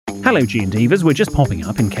Hello, G&Divas. We're just popping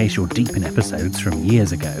up in case you're deep in episodes from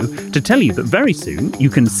years ago to tell you that very soon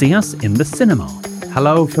you can see us in the cinema.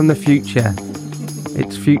 Hello from the future.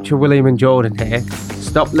 It's future William and Jordan here.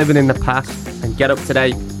 Stop living in the past and get up to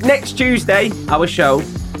date. Next Tuesday, our show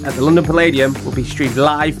at the London Palladium will be streamed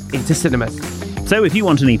live into cinemas. So if you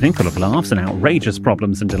want an evening full of laughs and outrageous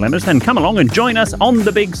problems and dilemmas, then come along and join us on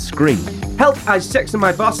the big screen. Help I Sexted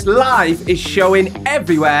My Boss Live is showing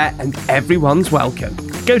everywhere and everyone's welcome.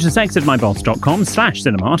 Go to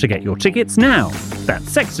sextedmyboss.com/cinema to get your tickets now. That's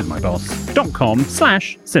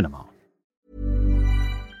sextedmyboss.com/cinema.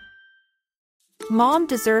 Mom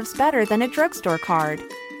deserves better than a drugstore card.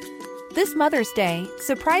 This Mother's Day,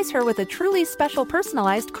 surprise her with a truly special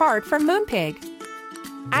personalized card from Moonpig.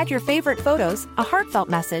 Add your favorite photos, a heartfelt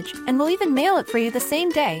message, and we'll even mail it for you the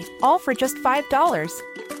same day, all for just $5.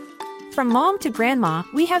 From mom to grandma,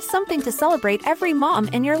 we have something to celebrate every mom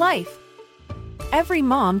in your life. Every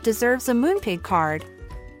mom deserves a Moonpig card.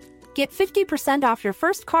 Get 50% off your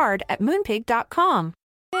first card at moonpig.com.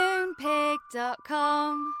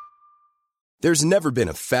 Moonpig.com. There's never been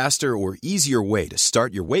a faster or easier way to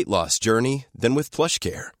start your weight loss journey than with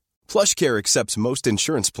PlushCare. PlushCare accepts most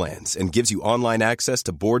insurance plans and gives you online access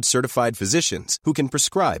to board-certified physicians who can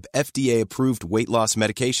prescribe FDA-approved weight loss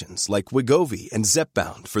medications like Wegovy and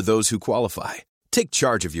Zepbound for those who qualify. Take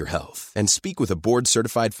charge of your health and speak with a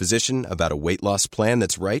board-certified physician about a weight loss plan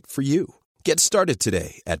that's right for you. Get started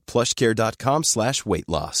today at plushcare.com/weight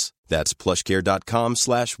loss. That's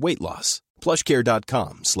plushcare.com/weight loss.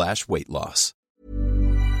 plushcare.com/weight loss.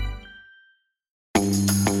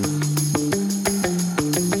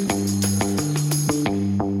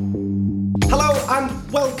 Hello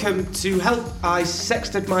and welcome to Help I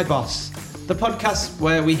Sexted My Boss, the podcast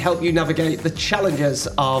where we help you navigate the challenges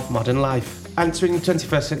of modern life, answering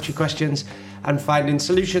 21st century questions and finding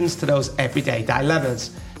solutions to those everyday dilemmas.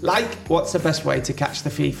 Like, what's the best way to catch the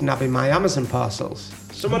thief nabbing my Amazon parcels?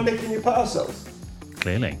 Someone nicking your parcels?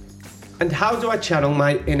 Clearly. And how do I channel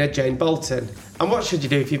my inner Jane Bolton? And what should you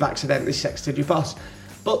do if you've accidentally sexted your boss?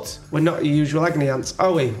 But we're not your usual agony ants,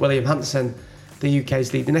 are we? William Hanson, the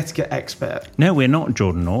UK's leading etiquette expert. No, we're not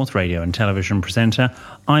Jordan North, radio and television presenter.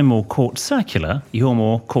 I'm more court circular, you're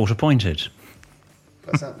more court appointed.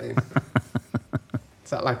 What's that mean?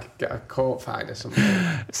 Is that like a court fine or something?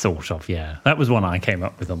 Sort of, yeah. That was one I came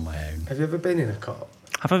up with on my own. Have you ever been in a court?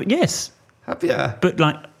 Have I? Yes. Have you? But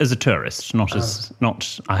like as a tourist, not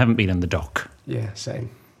I haven't been in the dock. Yeah, same.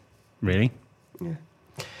 Really? Yeah.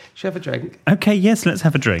 Should we have a drink? Okay, yes, let's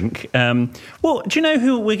have a drink. Well, do you know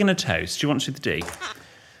who we're going to toast? Do you want to do the D?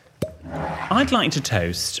 I'd like to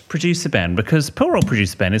toast producer Ben, because poor old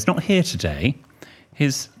producer Ben is not here today.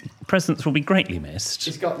 His presence will be greatly missed.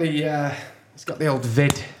 He's got the old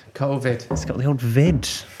COVID. He's got the old vid.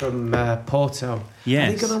 From Porto. Yes.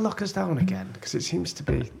 Are they going to lock us down again? Because it seems to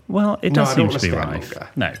be... Well, it does seem to be right. rife.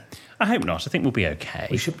 No, I hope not. I think we'll be okay.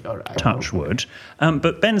 We should be all right. Touch wood.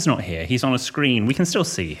 But Ben's not here. He's on a screen. We can still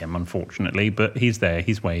see him, unfortunately, but he's there.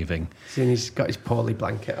 He's waving. See, he's got his poorly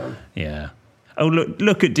blanket on. Yeah. Oh,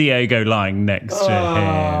 look at Diego lying next to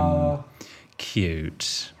him.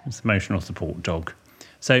 Cute. It's emotional support dog.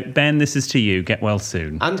 So, Ben, this is to you. Get well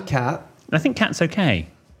soon. And Kat. I think Kat's okay.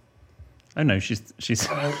 Oh, no, she's... Kat's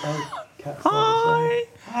Hi.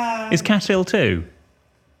 Hi. Is Kat ill too?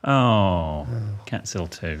 Oh, Kat's ill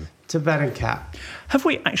too. To Ben and Kat. Have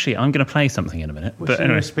we... Actually, I'm going to play something in a minute.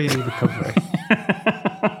 Wishing you a speedy recovery.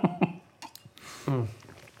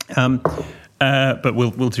 But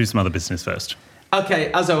we'll do some other business first.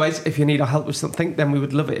 Okay, as always, if you need our help with something, then we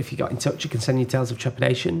would love it if you got in touch. You can send your tales of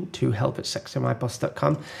trepidation to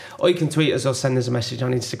help@sextedmyboss.com, or you can tweet us or send us a message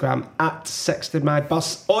on Instagram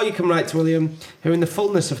 @sextedmyboss, or you can write to William, who in the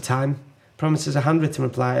fullness of time promises a handwritten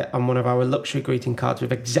reply on one of our luxury greeting cards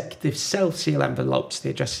with executive self-seal envelopes. The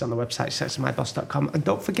address is on the website sextedmyboss.com. And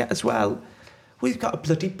don't forget as well, we've got a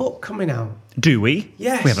bloody book coming out. Do we?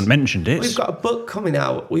 Yes. We haven't mentioned it. We've got a book coming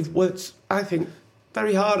out. We've worked, I think,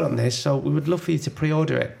 very hard on this, so we would love for you to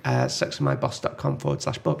pre-order it at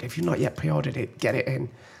sextedmyboss.com/book. If you've not yet pre-ordered it, get it in,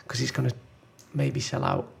 because it's going to maybe sell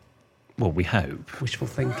out. Well, we hope. Wishful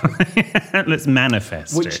thinking. Let's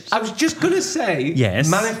manifest it. I was just going to say, yes.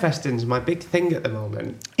 Manifesting is my big thing at the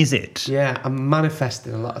moment. Is it? Yeah, I'm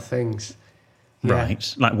manifesting a lot of things. Yeah.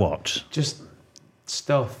 Right. Like what? Just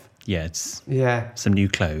stuff. Yeah, it's Yeah. some new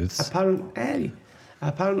clothes.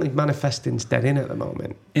 Apparently manifesting's dead in at the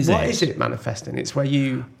moment. What is it, manifesting? It's where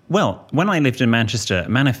you... Well, when I lived in Manchester,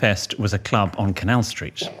 Manifest was a club on Canal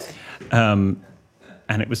Street. And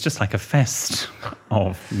it was just like a fest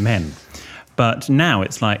of men. But now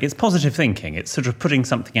it's like, it's positive thinking. It's sort of putting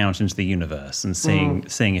something out into the universe and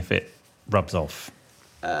seeing if it rubs off.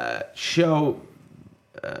 show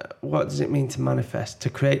what does it mean to manifest, to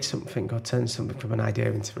create something or turn something from an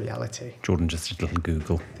idea into reality. Jordan just did a little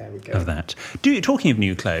Google There we go. of that. Talking of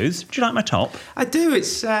new clothes, do you like my top? I do.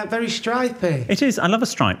 It's very stripy. It is. I love a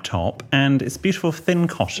striped top, and it's beautiful thin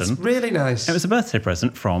cotton. It's really nice. It was a birthday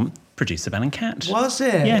present from producer Ben and Kat. Was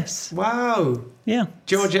it? Yes. Wow. Yeah.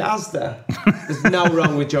 Georgia Asda. There's no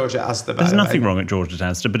wrong with Georgia Asda, by There's the way. nothing wrong at Georgia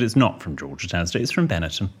Asda, but it's not from Georgia Asda. It's from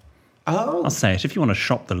Benetton. Oh. I'll say it. If you want to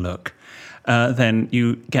shop the look, then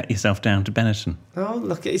you get yourself down to Benetton. Oh,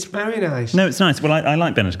 look, it's very nice. No, it's nice. Well, I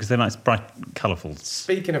like Benetton because they're nice, bright, colourful.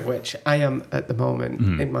 Speaking of which, I am at the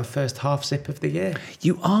moment in my first half zip of the year.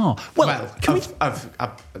 You are. Well, can we...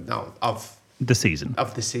 Of The season.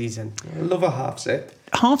 the season. I love a half zip.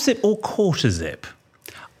 Half zip or quarter zip?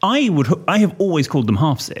 I have always called them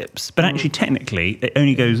half zips, but actually, technically, it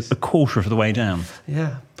only goes a quarter of the way down.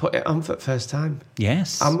 Yeah, put it on for the first time.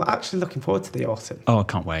 Yes. I'm actually looking forward to the autumn. Oh, I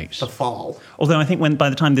can't wait. The fall. Although I think by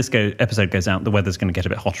the time this episode goes out, the weather's going to get a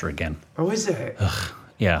bit hotter again. Oh, is it?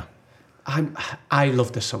 Yeah. I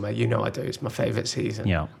love the summer. You know I do. It's my favourite season.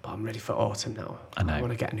 Yeah. But I'm ready for autumn now. I know. I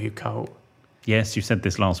want to get a new coat. Yes, you said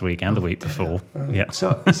this last week and the week before. Yeah. So,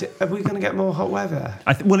 are we going to get more hot weather?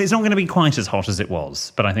 Well, it's not going to be quite as hot as it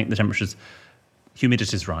was, but I think the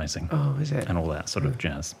humidity's rising. Oh, is it? And all that sort of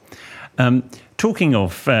jazz. Talking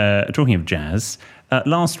of jazz,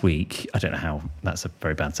 last week, I don't know how, that's a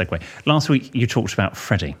very bad segue. Last week you talked about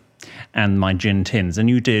Freddie and my gin tins, and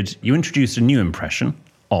you introduced a new impression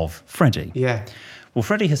of Freddie. Yeah. Well,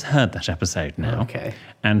 Freddie has heard that episode now, Okay.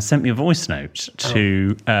 and sent me a voice note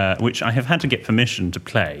which I have had to get permission to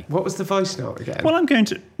play. What was the voice note again? Well,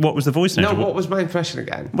 what was the voice note? No, what was my impression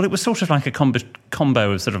again? Well, it was sort of like a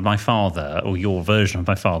combo of sort of my father, or your version of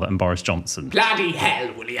my father, and Boris Johnson. Bloody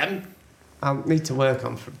hell, William. I'll need to work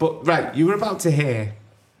on... But, right, you were about to hear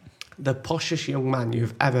the poshest young man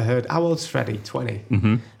you've ever heard. How old's Freddie? 20?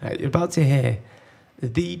 Mm-hmm. Right, you're about to hear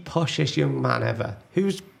the poshest young man ever,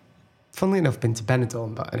 who's, funnily enough, been to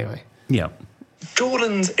Benidorm, but anyway. Yeah.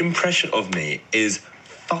 Jordan's impression of me is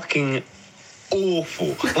fucking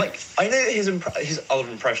awful. Like, I know that his other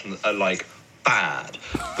impressions are, like, bad,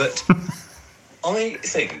 but I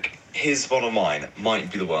think his one of mine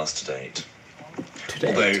might be the worst to date.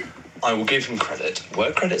 Although, I will give him credit.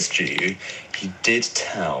 Where credit's due, he did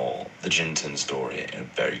tell the gin tin story in a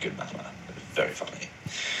very good manner. Very funny.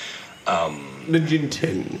 The gin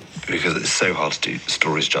tin. Because it's so hard to do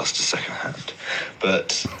stories justice secondhand.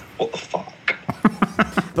 But what the fuck?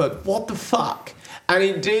 But what the fuck? And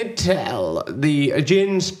he did tell the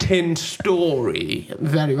gin's tin story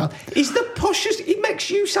very well. He's the poshest. He makes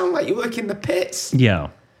you sound like you work in the pits. Yeah.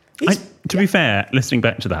 To be fair, listening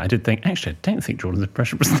back to that, I did think, actually, I don't think Jordan's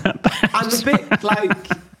impression was that bad. I'm a bit like,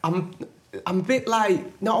 I'm a bit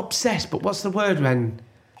like, not obsessed, but what's the word, Ren?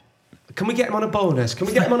 Can we get him on a bonus?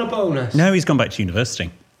 No, he's gone back to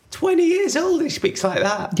university. 20 years old, he speaks like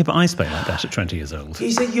that. Yeah, but I spoke like that at 20 years old.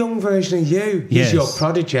 He's a young version of you. He's Yes. your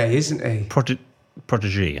prodigy, isn't he?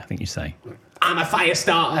 Prodigy, I think you say. I'm a fire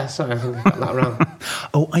starter. Sorry, I think I got that wrong.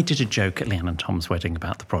 Oh, I did a joke at Leanne and Tom's wedding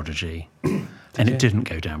about the Prodigy, and it didn't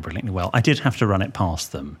go down brilliantly well. I did have to run it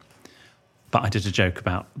past them, but I did a joke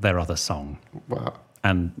about their other song. Wow.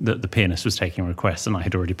 And the pianist was taking requests, and I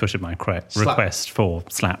had already put in my request for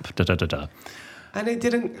slap, da-da-da-da. And it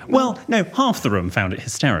didn't... Well, no, half the room found it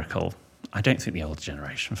hysterical. I don't think the older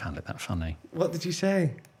generation found it that funny. What did you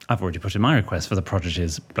say? I've already put in my request for the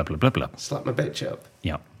Prodigy's blah, blah, blah, blah. Slap my bitch up.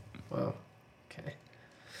 Yeah. Wow. Okay.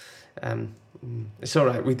 It's all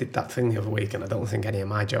right. We did that thing the other week, and I don't think any of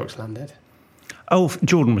my jokes landed. Oh,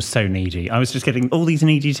 Jordan was so needy. I was just getting all these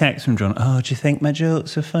needy texts from John. Oh, do you think my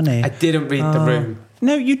jokes are funny? I didn't read the room.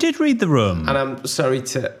 No, you did read the room. And I'm sorry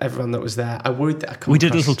to everyone that was there. I worried that I come We did a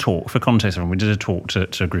across- little talk, for context, everyone. We did a talk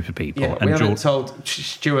to a group of people. Yeah, and we haven't told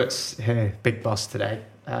Stuart's here, big boss today,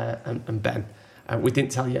 and Ben. We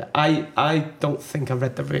didn't tell you. I don't think I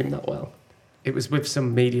read the room that well. It was with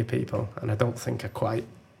some media people, and I don't think I quite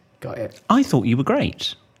got it. I thought you were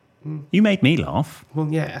great. You made me laugh. Well,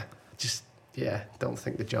 yeah, don't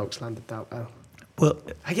think the jokes landed that well. Well,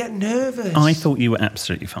 I get nervous. I thought you were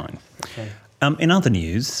absolutely fine. Okay. In other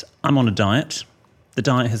news, I'm on a diet. The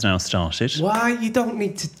diet has now started. Why? You don't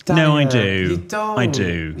need to diet. No, I do. You don't. I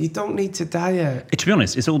do. You don't need to diet. To be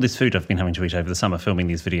honest, it's all this food I've been having to eat over the summer, filming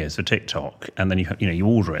these videos for TikTok, and then you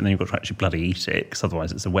order it, and then you've got to actually bloody eat it, because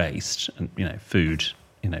otherwise it's a waste, and food,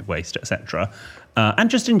 waste, etc.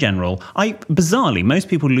 And just in general, bizarrely, most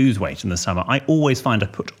people lose weight in the summer. I always find I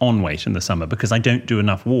put on weight in the summer because I don't do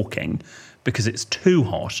enough walking, because it's too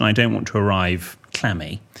hot and I don't want to arrive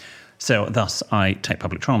clammy. So thus I take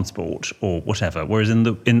public transport or whatever. Whereas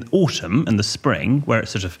in autumn and the spring, where it's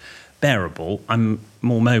sort of bearable, I'm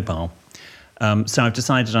more mobile. So I've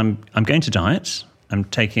decided I'm going to diet. I'm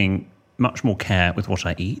taking much more care with what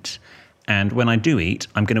I eat. And when I do eat,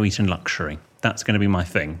 I'm going to eat in luxury. That's going to be my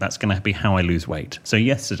thing. That's going to be how I lose weight. So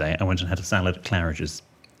yesterday I went and had a salad at Claridge's.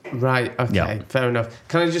 Right, okay, Yeah. fair enough.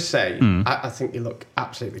 Can I just say, I think you look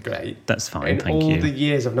absolutely great. That's fine, In thank all you. the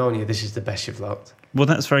years I've known you, this is the best you've looked. Well,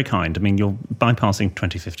 that's very kind. I mean, you're bypassing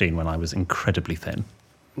 2015 when I was incredibly thin.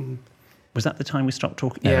 Was that the time we stopped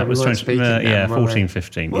talking? Yeah, that we was weren't speaking then, yeah, were we? 14,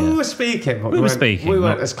 15. Well, yeah. we were speaking. But We were speaking, We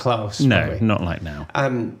weren't not- as close. No, were we? not like now.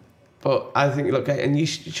 But I think you look great. And you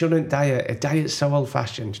shouldn't diet. A diet's so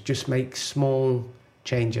old-fashioned. Just make small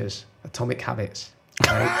changes. Atomic habits.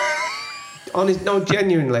 Right? Honest, no,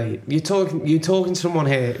 genuinely. You're talking to someone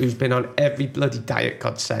here who's been on every bloody diet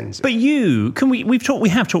God sends. But you, we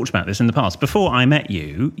have talked about this in the past. Before I met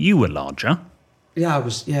you, you were larger.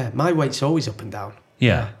 Yeah, my weight's always up and down.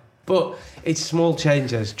 Yeah. But it's small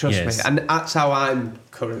changes, trust Yes. me. And that's how I'm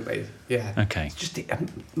currently. Yeah. Okay. It's just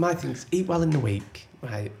my thing's eat well in the week,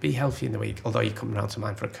 right? Be healthy in the week. Although you come round to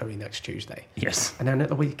mine for a curry next Tuesday. Yes. And then at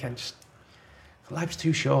the weekend, just life's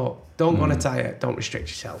too short. Don't go on a diet. Don't restrict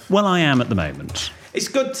yourself. Well, I am at the moment. It's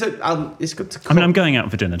good to. It's good to. I mean, I'm going out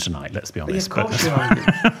for dinner tonight, let's be Yeah, honest. of course you are.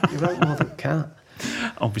 You're out more than a cat.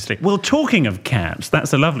 Obviously. Well, talking of cats,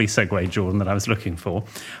 that's a lovely segue, Jordan, that I was looking for.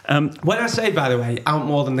 When I say, by the way, out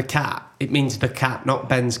more than the cat, it means the cat, not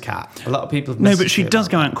Ben's cat. A lot of people have No, messaged but she me does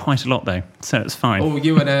about go out quite a lot, though, so it's fine. Oh,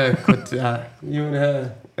 you and her could. You and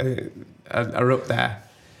her are up there.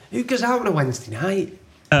 Who goes out on a Wednesday night?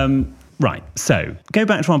 Right, so go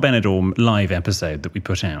back to our Benidorm live episode that we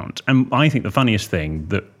put out. And I think the funniest thing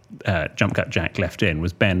that Jump Cut Jack left in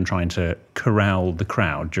was Ben trying to corral the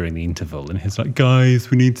crowd during the interval. And he's like,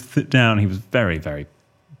 guys, we need to sit down. He was very, very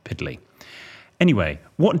piddly. Anyway,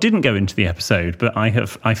 what didn't go into the episode, but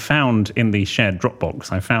I found in the shared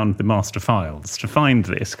Dropbox, I found the master files to find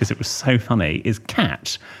this because it was so funny, is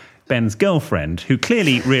Kat, Ben's girlfriend, who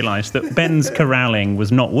clearly realised that Ben's corralling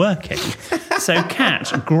was not working. So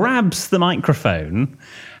Kat grabs the microphone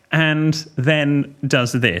and then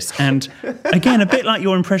does this. And again, a bit like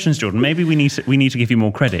your impressions, Jordan, maybe we need to give you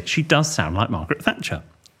more credit. She does sound like Margaret Thatcher.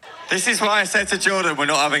 This is why I said to Jordan, we're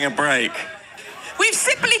not having a break. We've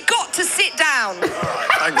simply got to sit down.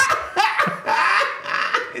 Thanks.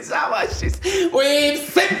 Is that what she's... We've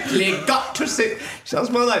simply got to sit... Sounds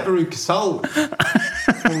more like Veruca Salt.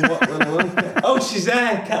 Oh, she's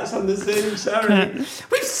there. Cat's on the Zoom, sorry.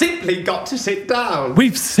 We've simply got to sit down.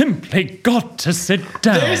 We've simply got to sit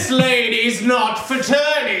down. This lady's not for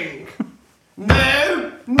turning.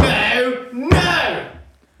 No, no, no.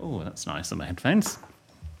 Oh, that's nice on the headphones.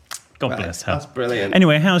 God bless her. That's brilliant.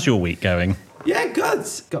 Anyway, how's your week going? Yeah, good.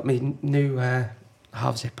 Got me new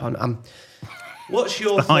half zip on. What's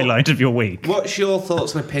your Highlight of your week. What's your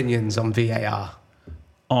thoughts and opinions on VAR?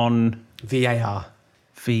 On VAR.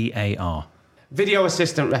 VAR. Video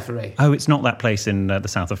assistant referee. Oh, it's not that place in the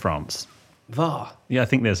south of France. VAR. Yeah, I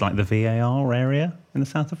think there's like the VAR area in the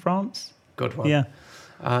south of France. Good one. Yeah.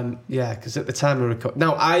 Yeah, because at the time of record...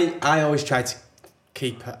 Now, I always try to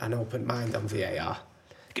keep an open mind on VAR.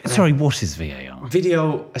 Sorry, what is VAR?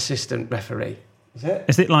 Video assistant referee. Is it?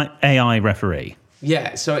 Is it like AI referee?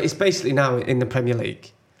 Yeah, so it's basically now in the Premier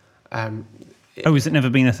League. Oh, has it never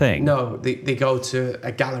been a thing? No, they go to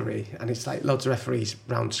a gallery and it's like loads of referees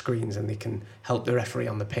round screens and they can help the referee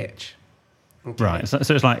on the pitch. Okay. Right, so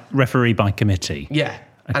it's like referee by committee. Yeah,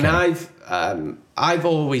 Okay. and I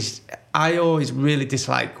always really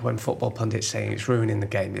dislike when football pundits saying it's ruining the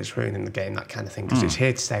game, that kind of thing, because it's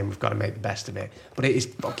here to stay and we've got to make the best of it. But it is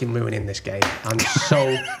fucking ruining this game. I'm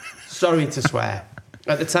so sorry to swear.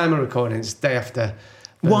 At the time of recording, it's the day after.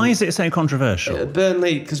 Why is it so controversial?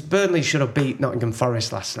 Burnley, because Burnley should have beat Nottingham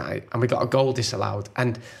Forest last night, and we got a goal disallowed.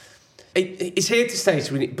 And it's here to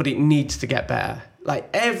stay, but it needs to get better. Like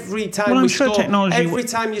every time Well, we I'm sure score, technology every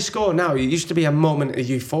time you score now, it used to be a moment of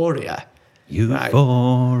euphoria.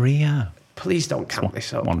 Euphoria. Please don't count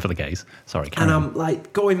this up. One for the gays. Sorry, Karen. And I'm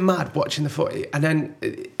like going mad watching the footy. And then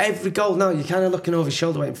every goal now, you're kind of looking over your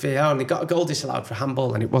shoulder waiting for VAR, and they got a goal disallowed for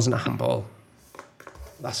handball, and it wasn't a handball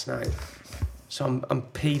last night. So I'm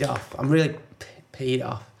peed off. I'm really peed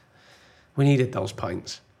off. We needed those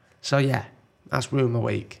points. So yeah, that's rumour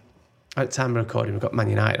week. At the time of recording, we've got Man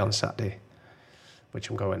United on Saturday, which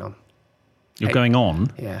I'm going on. You're going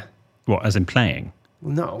on? Yeah. What, as in playing?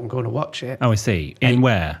 Well, no, I'm going to watch it. Oh, I see. In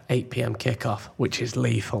where? 8 p.m. kickoff, which is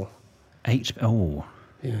lethal. 8. Oh.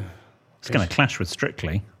 Yeah. It's going to clash with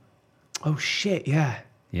Strictly. Oh shit, yeah.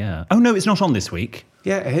 Yeah. Oh, no, it's not on this week.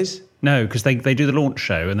 Yeah, it is. No, because they do the launch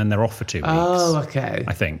show and then they're off for 2 weeks. Oh, okay.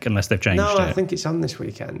 I think, unless they've changed No, it. I think it's on this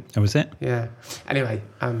weekend. Oh, is it? Yeah. Anyway,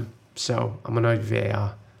 so I'm annoyed with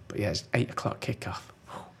VAR, but yeah, it's 8 o'clock kickoff.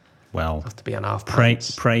 Well, Have to be on half pray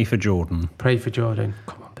pants. for Jordan. Pray for Jordan.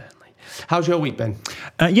 Come on, Burnley. How's your week been?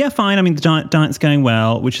 Yeah, fine. I mean, the diet's going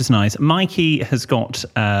well, which is nice. Mikey has got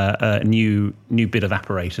a new bit of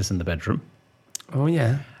apparatus in the bedroom. Oh,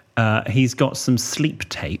 yeah. He's got some sleep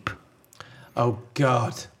tape, Oh,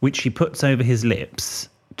 God. which he puts over his lips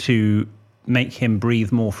to make him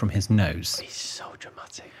breathe more from his nose. He's so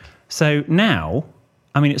dramatic. So now,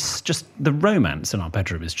 I mean, it's just the romance in our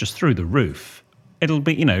bedroom is just through the roof. It'll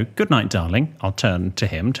be, good night, darling. I'll turn to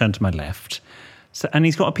him, turn to my left. So, and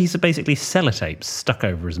he's got a piece of basically sellotape stuck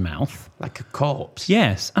over his mouth. Like a corpse.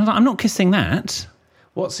 Yes. And I'm not kissing that.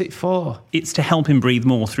 What's it for? It's to help him breathe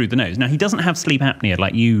more through the nose. Now, he doesn't have sleep apnea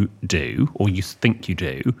like you do, or you think you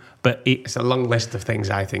do, but It's a long list of things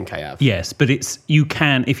I think I have. yes, but you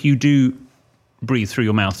can, if you do breathe through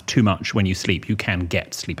your mouth too much when you sleep, you can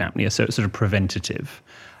get sleep apnea. So it's sort of preventative.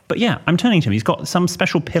 But yeah, I'm turning to him. He's got some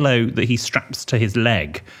special pillow that he straps to his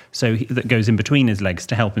leg, that goes in between his legs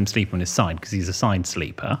to help him sleep on his side because he's a side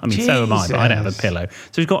sleeper. I mean, so am I, but I don't have a pillow.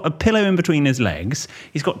 So he's got a pillow in between his legs.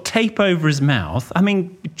 He's got tape over his mouth. I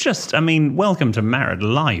mean, welcome to married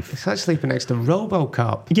life. It's like sleeping next to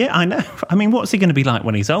RoboCop. Yeah, I know. I mean, what's he going to be like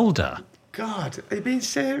when he's older? God, are you being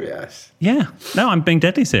serious? Yeah. No, I'm being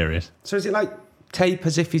deadly serious. So is it like tape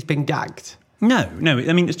as if he's been gagged? No.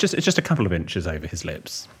 I mean, it's just a couple of inches over his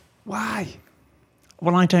lips. Why?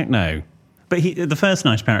 Well, I don't know. But the first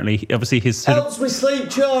night, apparently, obviously his sort of... Helps me sleep,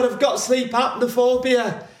 John. I've got sleep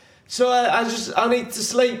apnophobia. So I need to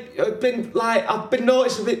sleep. I've been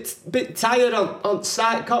noticing a bit tired on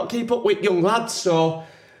site. Can't keep up with young lads, so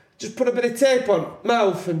just put a bit of tape on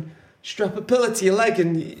mouth and strap a pillow to your leg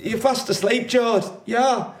and you're fast asleep, George.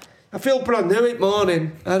 Yeah. I feel brand new in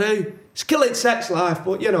morning. I do. It's killing sex life,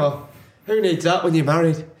 but who needs that when you're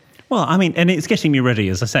married? Well, I mean, and it's getting me ready,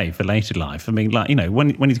 as I say, for later life. I mean,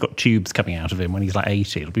 when he's got tubes coming out of him when he's like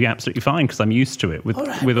 80, it'll be absolutely fine because I'm used to it with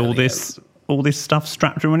all this stuff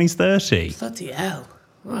strapped to him when he's 30. Bloody hell.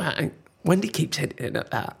 All right. Wendy keeps hinting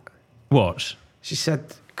at that. What? She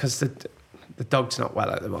said, because the dog's not well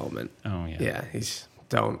at the moment. Oh, yeah. Yeah,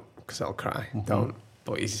 don't, because I'll cry. Don't.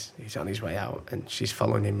 But he's on his way out and she's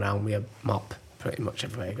following him round with a mop pretty much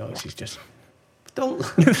everywhere he goes. He's just, don't.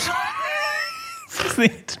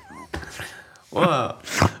 What?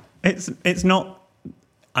 It's not.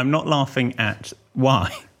 I'm not laughing at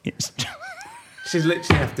why. It's just, she's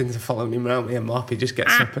literally having to follow him around with a mop. He just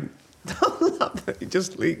gets up and it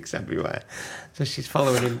just leaks everywhere. So she's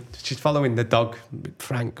following him. She's following the dog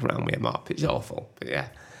Frank around with a mop. It's awful, but yeah.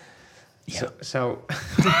 So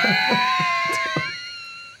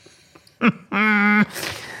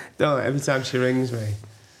no, every time she rings me,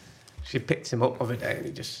 she picks him up the other day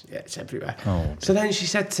and it's everywhere. Oh. So then she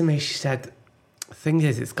said to me, the thing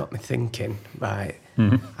is, it's got me thinking, right,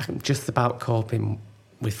 I'm just about coping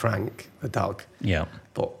with Frank, the dog. Yeah.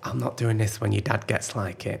 But I'm not doing this when your dad gets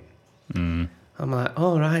like it. I'm like,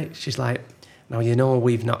 all right. She's like, now,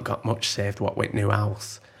 we've not got much saved what with new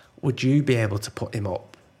house. Would you be able to put him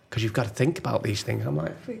up? Because you've got to think about these things. I'm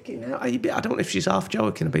like, freaking hell. I don't know if she's half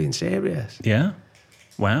joking or being serious. Yeah.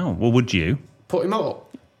 Wow. Well, would you? Put him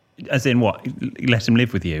up? As in what? Let him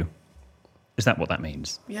live with you? Is that what that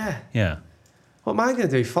means? Yeah. Yeah. What am I going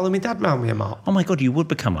to do? Follow me dad round with a mop? Oh my God, you would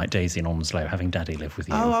become like Daisy and Onslow having Daddy live with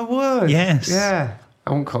you. Oh, I would? Yes. Yeah.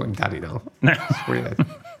 I won't call him Daddy, though. No. It's weird.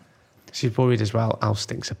 She's worried as well, Al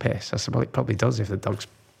stinks of piss. I said, well, it probably does if the dog's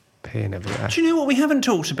peeing everywhere. Do you know what we haven't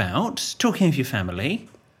talked about? Talking of your family.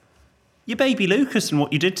 Your baby Lucas and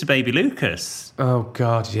what you did to baby Lucas. Oh,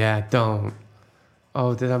 God, yeah, don't.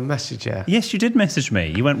 Oh, did I message you? Yes, you did message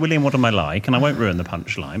me. You went, William, what am I like? And I won't ruin the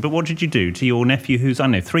punchline. But what did you do to your nephew who's,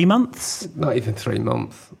 3 months? Not even 3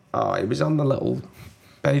 months. Oh, he was on the little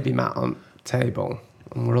baby mat on the table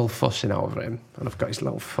and we're all fussing over him. And I've got his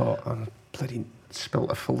little foot and I bloody spilt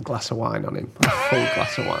a full glass of wine on him. A full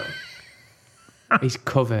glass of wine. He's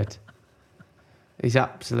covered. He's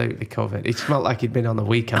absolutely covered. He smelled like he'd been on the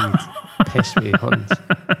weekend piss with Huns.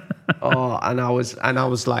 Oh, and I was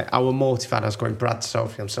like, I was mortified. I was going, Brad,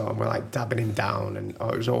 Sophie, I'm sorry. And we're like dabbing him down, and it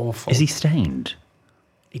was awful. Is he stained?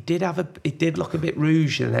 He did look a bit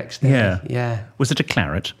rouge the next day. Yeah. Was it a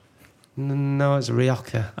claret? No, it's a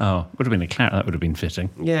Rioja. Oh, would have been a claret. That would have been fitting.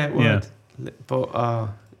 Yeah, it would. Yeah. But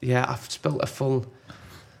I've spilt a full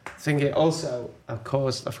thing. Also, of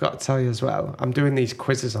course, I forgot to tell you as well. I'm doing these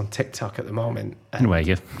quizzes on TikTok at the moment. Anyway,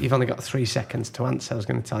 you've only got 3 seconds to answer. I was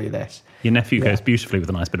going to tell you this. Your nephew goes beautifully with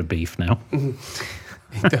a nice bit of beef now.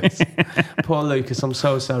 He does. Poor Lucas, I'm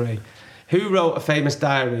so sorry. Who wrote a famous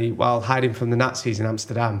diary while hiding from the Nazis in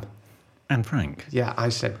Amsterdam? Anne Frank. Yeah, I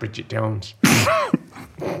said Bridget Jones.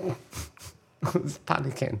 I was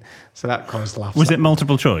panicking, so that caused laughs. Was it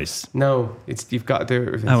multiple choice? No, you've got to do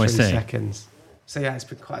it within 3 seconds. So yeah, it's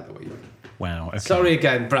been quite the week. Wow. Okay. Sorry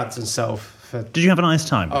again, Brads and Soph. Did you have a nice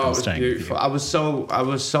time? Oh, it was beautiful. I was so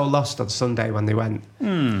lost on Sunday when they went.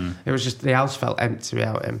 It was just the house felt empty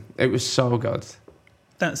without him. It was so good.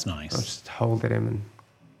 That's nice. I was just holding him and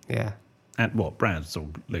yeah. At what, Brad's or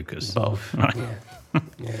Lucas? Both. Right.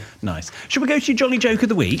 Yeah. Nice. Should we go to your Jolly Joke of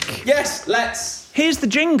the Week? Yes, let's. Here's the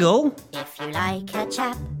jingle. If you like a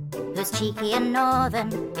chap who's cheeky and northern,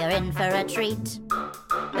 you're in for a treat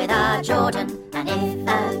with our Jordan. And if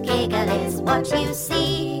a giggle is what you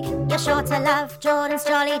seek, you're sure to love Jordan's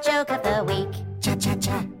Jolly Joke of the Week.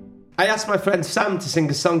 Cha-cha-cha. I asked my friend Sam to sing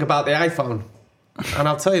a song about the iPhone, and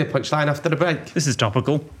I'll tell you the punchline after the break. This is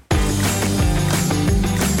topical.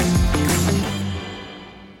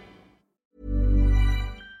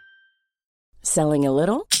 Selling a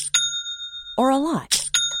little or a lot?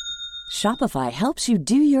 Shopify helps you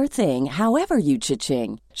do your thing however you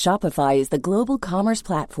cha-ching. Shopify is the global commerce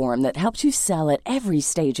platform that helps you sell at every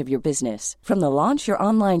stage of your business. From the launch your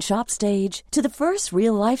online shop stage to the first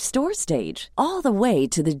real-life store stage, all the way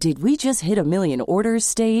to the did we just hit a million orders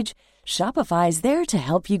stage. Shopify is there to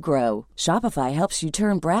help you grow. Shopify helps you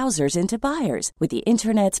turn browsers into buyers with the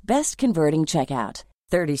internet's best converting checkout.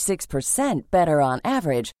 36% better on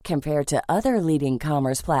average compared to other leading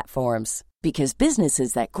commerce platforms. Because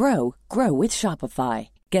businesses that grow, grow with Shopify.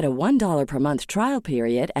 Get a $1 per month trial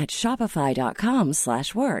period at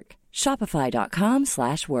shopify.com/work.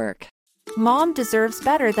 Shopify.com/work. Mom deserves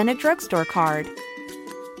better than a drugstore card.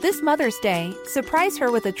 This Mother's Day, surprise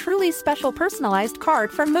her with a truly special personalized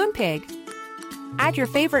card from Moonpig. Add your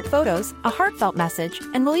favorite photos, a heartfelt message,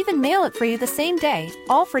 and we'll even mail it for you the same day,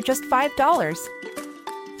 all for just $5.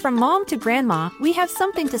 From mom to grandma, we have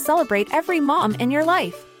something to celebrate every mom in your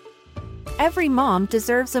life. Every mom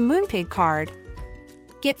deserves a Moonpig card.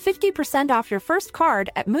 Get 50% off your first card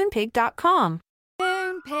at moonpig.com.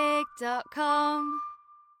 Moonpig.com.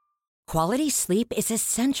 Quality sleep is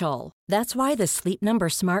essential. That's why the Sleep Number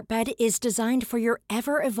Smart Bed is designed for your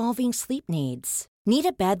ever-evolving sleep needs. Need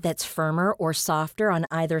a bed that's firmer or softer on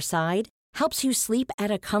either side? Helps you sleep at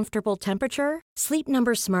a comfortable temperature? Sleep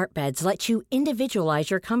Number Smart Beds let you individualize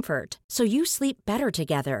your comfort, so you sleep better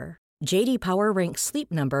together. J.D. Power ranks Sleep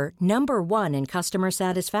Number number 1 in customer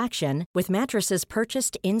satisfaction with mattresses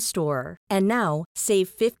purchased in-store. And now, save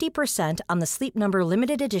 50% on the Sleep Number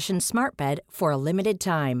Limited Edition Smart Bed for a limited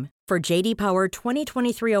time. For J.D. Power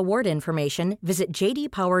 2023 award information, visit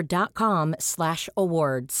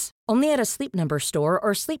jdpower.com/awards. Only at a Sleep Number store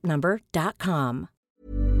or sleepnumber.com.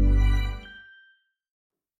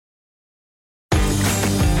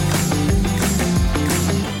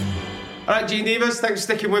 All right, Gene Divas, thanks for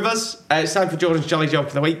sticking with us. It's time for Jordan's Jolly Joke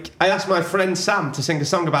of the Week. I asked my friend Sam to sing a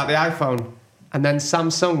song about the iPhone, and then Sam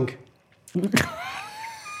sung.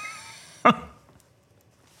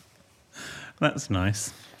 That's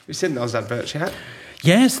nice. Have you seen those adverts yet?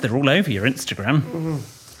 Yes, they're all over your Instagram.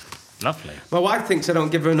 Lovely. My wife thinks I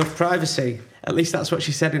don't give her enough privacy. At least that's what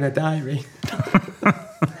she said in her diary.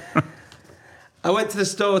 I went to the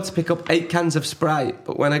store to pick up 8 cans of Sprite,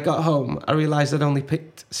 but when I got home, I realised I'd only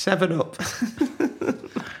picked 7 up.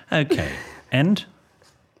 Okay. And?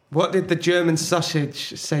 What did the German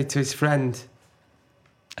sausage say to his friend?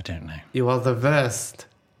 I don't know. You are the worst.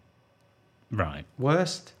 Right.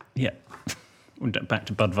 Worst? Yeah. We're back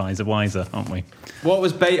to Budweiser Wiser, aren't we? What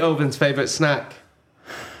was Beethoven's favourite snack?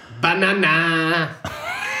 Banana.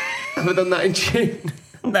 Have I done that in tune?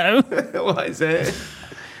 No. What is it?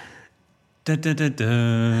 Da, da, da,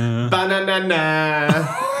 da. Banana.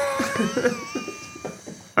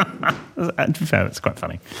 To be fair, it's quite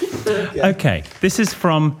funny. Okay, this is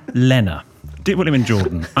from Lena. Dear William and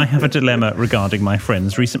Jordan, I have a dilemma regarding my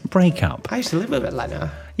friend's recent breakup. I used to live with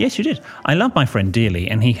Lena. Yes, you did. I love my friend dearly,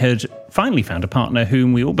 and he had finally found a partner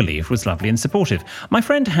whom we all believed was lovely and supportive. My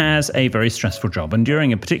friend has a very stressful job, and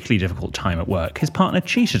during a particularly difficult time at work, his partner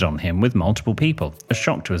cheated on him with multiple people, a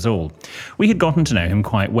shock to us all. We had gotten to know him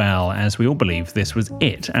quite well, as we all believed this was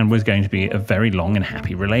it, and was going to be a very long and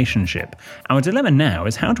happy relationship. Our dilemma now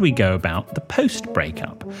is how do we go about the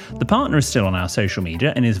post-breakup? The partner is still on our social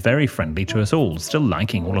media and is very friendly to us all, still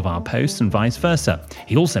liking all of our posts and vice versa.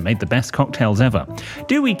 He also made the best cocktails ever.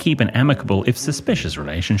 Do we keep an amicable, if suspicious,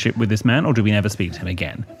 relationship with this man, or do we never speak to him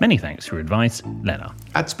again? Many thanks for your advice, Lena.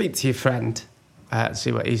 I'd speak to your friend,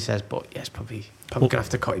 see what he says, but yes, probably going to have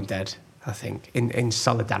to cut him dead. I think, in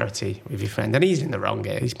solidarity with your friend. And he's in the wrong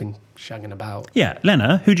here. He's been shagging about. Yeah,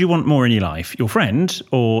 Lena, who do you want more in your life? Your friend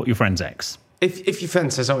or your friend's ex? If your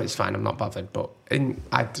friend says, "Oh, it's fine, I'm not bothered," but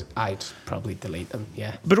I'd probably delete them.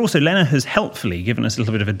 Yeah. But also, Lena has helpfully given us a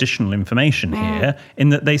little bit of additional information here in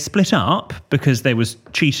that they split up because there was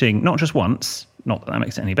cheating not just once, not that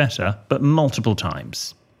makes it any better, but multiple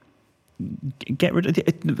times. Get rid of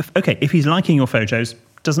it. Okay, if he's liking your photos,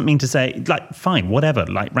 doesn't mean to say, like, fine, whatever.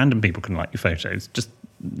 Like, random people can like your photos. Just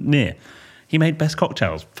near. He made best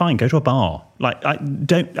cocktails. Fine, go to a bar. Like,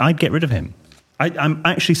 I'd get rid of him. I'm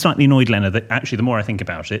actually slightly annoyed, Lena, that actually the more I think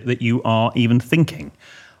about it, that you are even thinking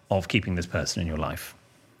of keeping this person in your life.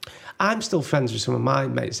 I'm still friends with some of my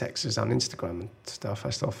mates' exes on Instagram and stuff. I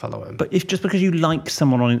still follow them. But if just because you like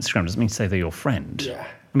someone on Instagram doesn't mean to say they're your friend. Yeah.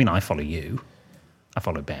 I mean, I follow you. I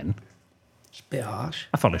follow Ben. It's a bit harsh.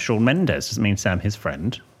 I follow Shawn Mendes. Doesn't mean to say I'm his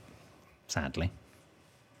friend, sadly.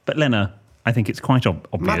 But Lena, I think it's quite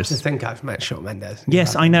obvious. Mad to think I've met Shawn Mendes.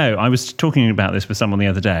 Yes, I know. I was talking about this with someone the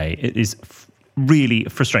other day. It is really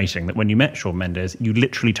frustrating that when you met Shawn Mendes, you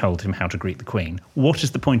literally told him how to greet the Queen. What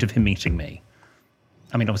is the point of him meeting me?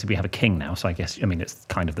 I mean, obviously we have a king now, so I guess, I mean, it's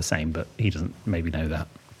kind of the same, but he doesn't maybe know that.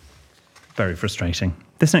 Very frustrating.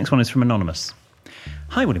 This next one is from Anonymous.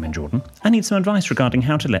 Hi, William and Jordan. I need some advice regarding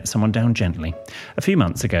how to let someone down gently. A few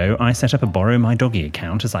months ago, I set up a Borrow My Doggy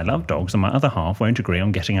account as I love dogs and my other half won't agree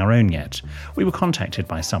on getting our own yet. We were contacted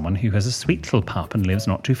by someone who has a sweet little pup and lives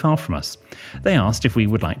not too far from us. They asked if we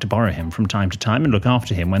would like to borrow him from time to time and look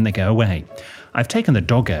after him when they go away. I've taken the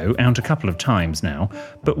doggo out a couple of times now,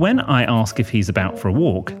 but when I ask if he's about for a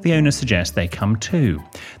walk, the owner suggests they come too.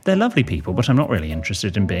 They're lovely people, but I'm not really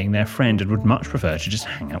interested in being their friend and would much prefer to just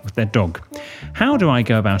hang out with their dog. How do I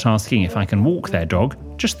go about asking if I can walk their dog,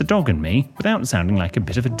 just the dog and me, without sounding like a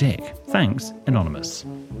bit of a dick? Thanks, Anonymous.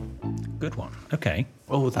 Good one. Okay.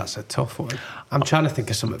 Oh, that's a tough one. I'm trying to think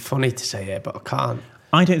of something funny to say here, but I can't.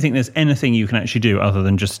 I don't think there's anything you can actually do other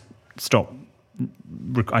than just stop.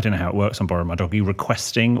 I don't know how it works on Borrow My Doggy,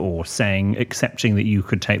 requesting or saying, accepting that you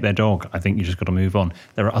could take their dog. I think you just got to move on.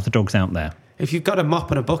 There are other dogs out there. If you've got a mop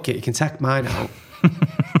and a bucket, you can take mine out.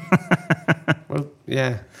 Well,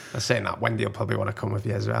 yeah. I was saying that Wendy will probably want to come with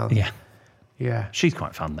you as well. Yeah. Yeah. She's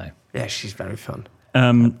quite fun, though. Yeah, she's very fun.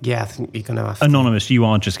 Yeah, I think you're going to have to. Anonymous, you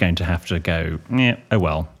are just going to have to go, yeah, oh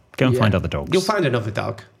well. Go and find other dogs. You'll find another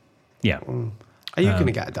dog. Yeah. Are you going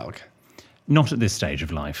to get a dog? Not at this stage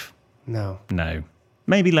of life. No. No.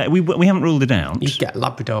 Maybe later. We haven't ruled it out. You'd get a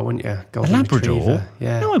Labrador, wouldn't you? Golden a Labrador? Retriever.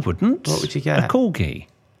 Yeah. No, I wouldn't. What would you get? A Corgi.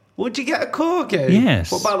 Would you get a Corgi?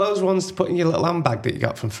 Yes. What about those ones to put in your little handbag that you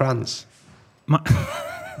got from France?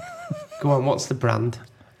 Go on, what's the brand?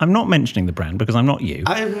 I'm not mentioning the brand because I'm not you.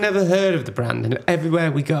 I have never heard of the brand, and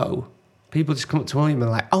everywhere we go, people just come up to William and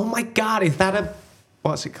are like, oh my God, is that a...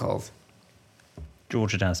 What's it called?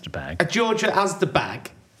 Georgia Asda bag. A Georgia Asda bag.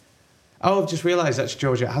 Oh, I've just realised that's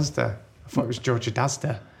Georgia Asda. I thought it was Georgia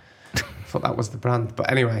Asda. I thought that was the brand.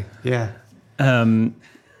 But anyway, yeah.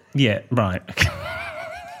 Yeah, right.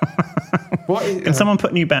 What is, Can someone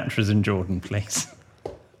put new batteries in Jordan, please?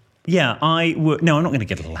 Yeah, I would... No, I'm not going to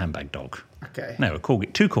get a little handbag dog. Okay. No, a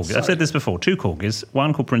corgi. 2 corgis. Sorry. I've said this before. 2 corgis.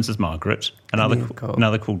 One called Princess Margaret.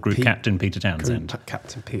 Another called Group Captain Peter Townsend.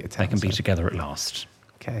 Captain Peter Townsend. They can be together at last.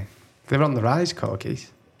 Okay. They're on the rise, corgis.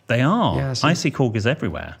 They are. Yeah, I see corgis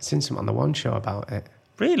everywhere. I've seen some on the One Show about it.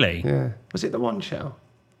 Really? Yeah. Was it the One Show?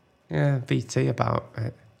 Yeah, VT about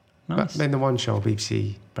it. Nice. In the One Show,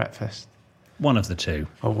 BBC Breakfast. One of the two.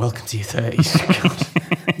 Oh, welcome to your 30s.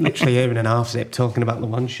 God. Literally here in an half zip talking about the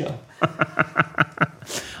One Show.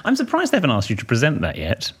 I'm surprised they haven't asked you to present that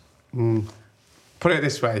yet. Put it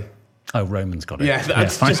this way. Oh, Roman's got it. Yeah,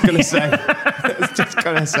 that's just going to say. I was just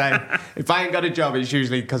going to say. If I ain't got a job, it's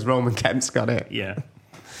usually because Roman Kent's got it. Yeah.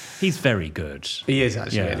 He's very good. He is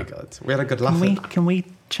actually really good. We had a good laugh. Can we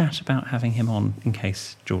chat about having him on in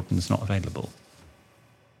case Jordan's not available?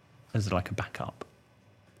 As like a backup.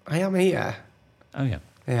 I am here. Oh, yeah.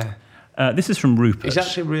 Yeah. This is from Rupert. He's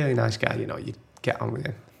actually a really nice guy, you know. You get on with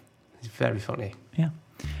him. He's very funny. Yeah.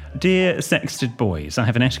 Dear Sexted Boys, I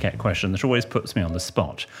have an etiquette question that always puts me on the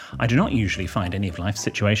spot. I do not usually find any of life's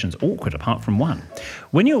situations awkward apart from one.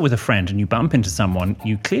 When you're with a friend and you bump into someone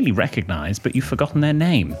you clearly recognise but you've forgotten their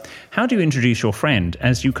name, how do you introduce your friend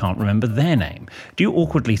as you can't remember their name? Do you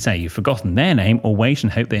awkwardly say you've forgotten their name or wait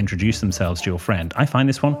and hope they introduce themselves to your friend? I find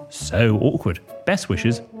this one so awkward. Best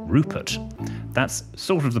wishes, Rupert. That's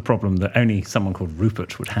sort of the problem that only someone called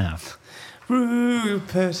Rupert would have.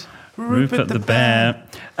 Rupert the bear.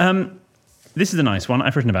 This is a nice one.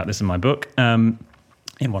 I've written about this in my book.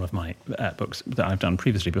 in one of my books that I've done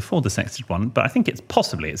previously before the sexted one, but I think it's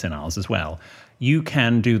in ours as well. You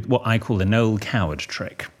can do what I call the Noel Coward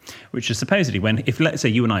trick, which is supposedly if let's say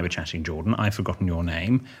you and I were chatting, Jordan, I've forgotten your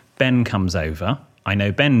name, Ben comes over, I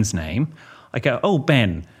know Ben's name, I go, oh,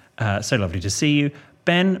 Ben, so lovely to see you.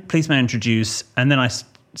 Ben, please may I introduce, and then I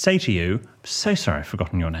say to you, so sorry, I've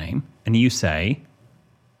forgotten your name, and you say...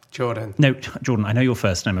 Jordan. No, Jordan, I know your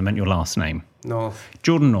first name, I meant your last name. North.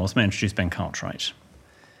 Jordan North may I introduce Ben Cartwright.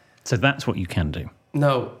 So that's what you can do.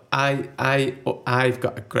 No, I've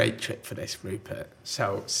got a great trick for this, Rupert.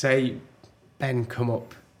 So say Ben come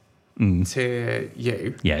up to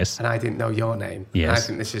you. Yes. And I didn't know your name. Yes. And I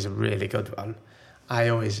think this is a really good one.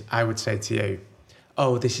 I would say to you,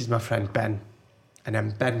 oh, this is my friend Ben. And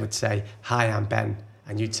then Ben would say, hi, I'm Ben.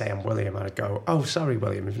 And you'd say, I'm William. And I'd go, oh, sorry,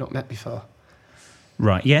 William, we've not met before.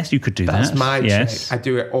 Right, yes, you could do that. That's my trick. I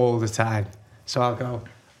do it all the time. So I'll go,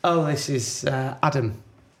 oh, this is Adam.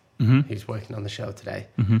 Who's working on the show today.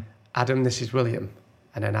 Adam, this is William.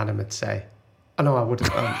 And then Adam would say, oh, no, I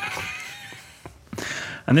wouldn't.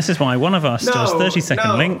 And this is why one of us does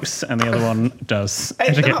 30-second links and the other one does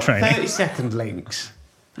etiquette training. 30-second links.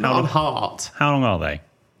 Not on heart. How long are they?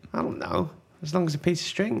 I don't know. As long as a piece of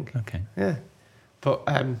string. Okay. Yeah. But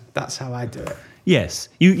that's how I do it. Yes,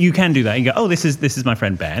 you can do that. You go, oh, this is my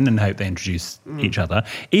friend Ben, and hope they introduce each other.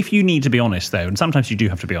 If you need to be honest, though, and sometimes you do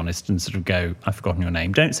have to be honest and sort of go, I've forgotten your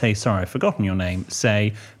name. Don't say, sorry, I've forgotten your name.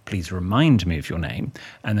 Say, please remind me of your name.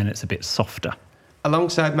 And then it's a bit softer.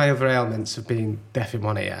 Alongside my other ailments of being deaf in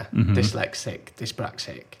one ear, dyslexic,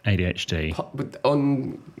 dyspraxic. ADHD.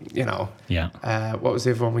 Yeah. What was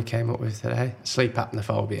the other one we came up with today? Sleep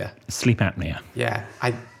apnophobia. Sleep apnea. Yeah,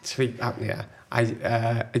 sleep apnea.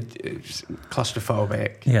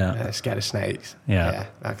 Claustrophobic. Yeah. Scared of snakes. Yeah.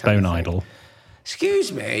 That kind Bone of thing. idle.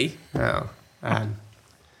 Excuse me. No.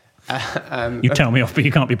 You tell me off, but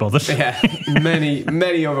you can't be bothered. Yeah.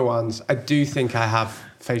 Many other ones. I do think I have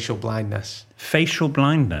facial blindness. Facial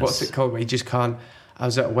blindness? What's it called? Where you just can't... I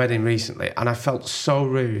was at a wedding recently and I felt so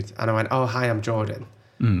rude. And I went, oh, hi, I'm Jordan.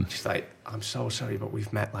 She's like, I'm so sorry, but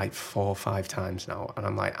we've met like 4 or 5 times now. And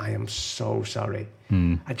I'm like, I am so sorry.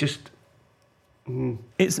 I just...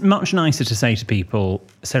 It's much nicer to say to people,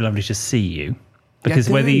 so lovely to see you. Because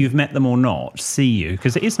whether you've met them or not, see you.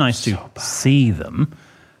 Because it is nice to see them,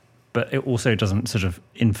 but it also doesn't sort of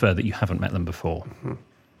infer that you haven't met them before.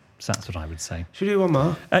 So that's what I would say. Should we do one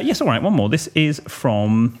more? Yes, all right, one more. This is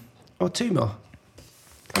from... Or 2 more.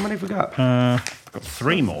 How many have we got? I've got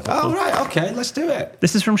 3 more. Oh, right, okay, let's do it.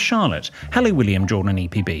 This is from Charlotte. Hello, William, Jordan and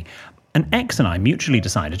EPB. An ex and I mutually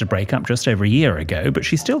decided to break up just over a year ago, but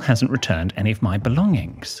she still hasn't returned any of my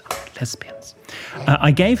belongings. Lesbians.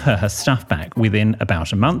 I gave her stuff back within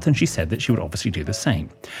about a month, and she said that she would obviously do the same.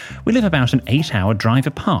 We live about an 8-hour drive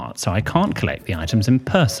apart, so I can't collect the items in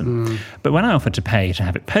person. But when I offered to pay to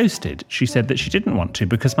have it posted, she said that she didn't want to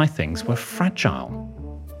because my things were fragile.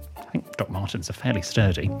 I think Doc Martens are fairly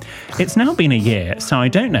sturdy. It's now been a year, so I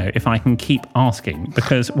don't know if I can keep asking,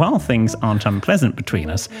 because while things aren't unpleasant between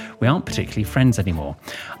us, we aren't particularly friends anymore.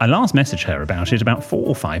 I last messaged her about it about 4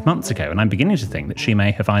 or 5 months ago, and I'm beginning to think that she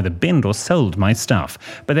may have either binned or sold my stuff.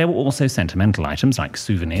 But there were also sentimental items like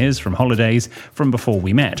souvenirs from holidays from before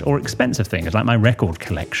we met, or expensive things like my record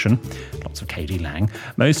collection, lots of K.D. Lang,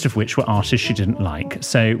 most of which were artists she didn't like,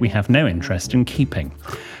 so we have no interest in keeping.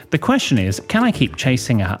 The question is, can I keep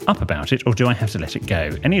chasing her up about it, or do I have to let it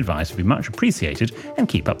go? Any advice would be much appreciated, and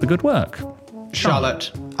keep up the good work.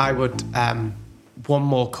 Charlotte, I would, one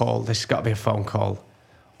more call, this has got to be a phone call,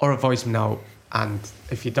 or a voice note, and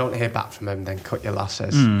if you don't hear back from him, then cut your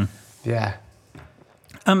losses. Yeah.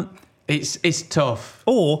 It's tough.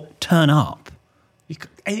 Or turn up.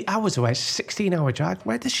 8 hours away, it's a 16-hour drive.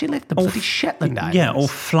 Where does she live? The bloody Shetland Islands? Yeah, or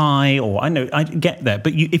fly, or I know, I get there.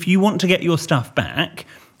 But if you want to get your stuff back,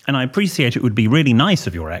 and I appreciate it would be really nice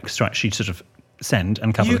of your ex to actually sort of send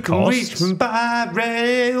and cover the costs. You can reach me by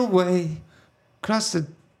railway,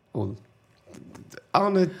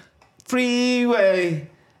 on the freeway.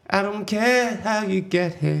 I don't care how you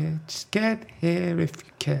get here, just get here if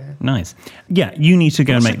you can. Nice. Yeah, you need to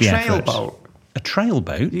go and make the effort. Boat? A trail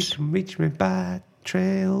boat? You can reach me by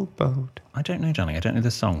trail boat. I don't know, darling. I don't know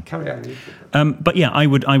this song. Carry on. But yeah, I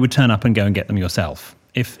would turn up and go and get them yourself.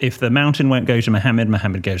 If the mountain won't go to Mohammed,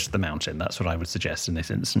 Mohammed goes to the mountain. That's what I would suggest in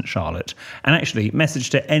this instance, Charlotte. And actually, message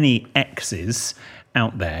to any exes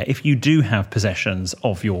out there, if you do have possessions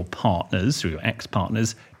of your partners or your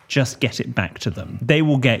ex-partners, just get it back to them. They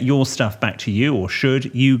will get your stuff back to you, or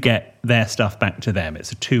should you get their stuff back to them.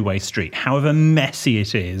 It's a two-way street. However messy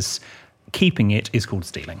it is, keeping it is called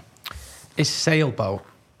stealing. Is sailboat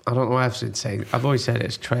I don't know why I've said say. I've always said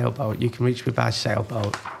it's trail boat. You can reach me by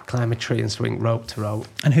sailboat, climb a tree and swing rope to rope.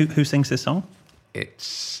 And who sings this song?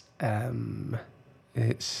 It's I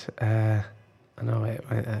know it.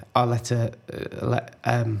 I'll let Alita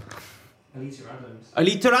Adams.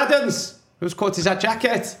 Alita Adams. Whose quote is that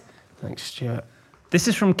jacket? Thanks, Stuart. This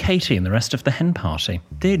is from Katie and the rest of the hen party.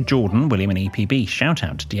 Dear Jordan, William and EPB, shout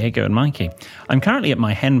out to Diego and Mikey. I'm currently at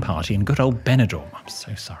my hen party in good old Benidorm. I'm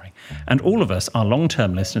so sorry. And all of us are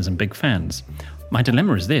long-term listeners and big fans. My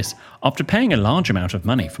dilemma is this. After paying a large amount of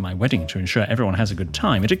money for my wedding to ensure everyone has a good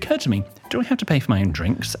time, it occurred to me, do I have to pay for my own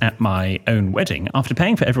drinks at my own wedding after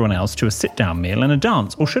paying for everyone else to a sit-down meal and a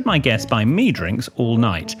dance? Or should my guests buy me drinks all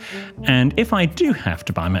night? And if I do have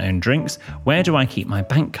to buy my own drinks, where do I keep my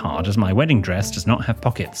bank card as my wedding dress does not have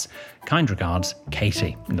pockets? Kind regards,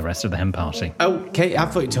 Katie and the rest of the hen party. Oh, Katie, I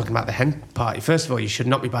thought you were talking about the hen party. First of all, you should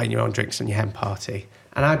not be buying your own drinks on your hen party.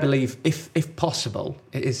 And I believe, if possible,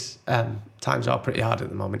 it is... times are pretty hard at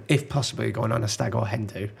the moment. If possible, you're going on a stag or hen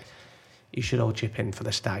do, you should all chip in for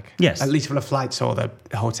the stag. Yes. At least for the flights or the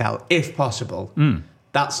hotel, if possible.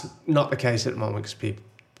 That's not the case at the moment because people,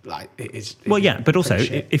 it is... Well, yeah, but also,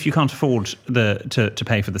 if you can't afford to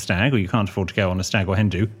pay for the stag or you can't afford to go on a stag or hen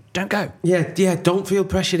do, don't go. Yeah, don't feel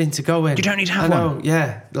pressured into going. You don't need to have one. I know, one.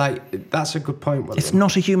 Yeah, that's a good point, William. It's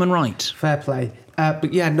not a human right. Fair play.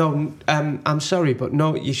 But yeah, no, I'm sorry, but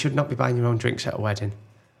no, you should not be buying your own drinks at a wedding.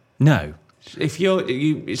 No.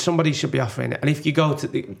 If somebody should be offering it. And if you go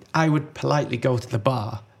to I would politely go to the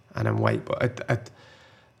bar and then wait, but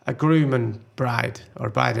a groom and bride, or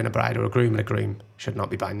a bride and a bride, or a groom and a groom should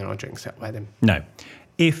not be buying their own drinks at a wedding. No.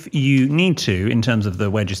 If you need to, in terms of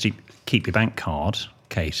the where just keep your bank card,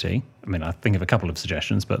 Katie, I mean, I think of a couple of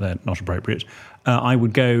suggestions, but they're not appropriate. I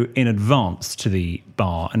would go in advance to the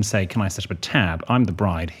bar and say, can I set up a tab? I'm the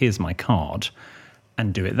bride, here's my card,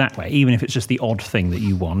 and do it that way, even if it's just the odd thing that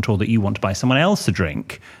you want, or that you want to buy someone else a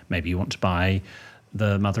drink. Maybe you want to buy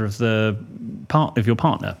the mother of your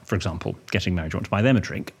partner, for example, getting married, you want to buy them a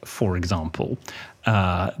drink, for example,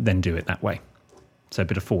 then do it that way. So a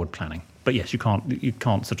bit of forward planning. But yes, you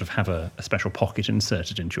can't sort of have a special pocket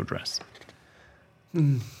inserted into your dress.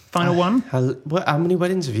 Final one? How many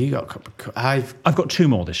weddings have you got? I've got 2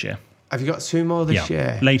 more this year. Have you got 2 more this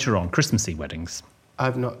year? Later on, Christmassy weddings.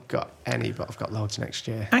 I've not got any, but I've got loads next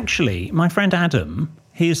year. Actually, my friend Adam,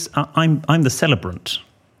 I'm the celebrant.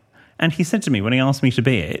 And he said to me when he asked me to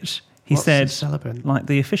be it, What's said, the celebrant? Like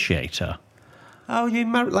the officiator. Oh, you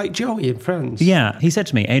married like Joey and Friends? Yeah, he said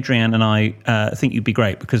to me, Adrienne and I think you'd be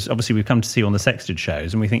great because obviously we've come to see you on the Sexted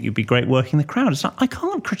shows and we think you'd be great working the crowd. It's like, I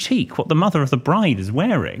can't critique what the mother of the bride is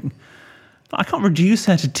wearing. I can't reduce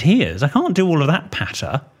her to tears. I can't do all of that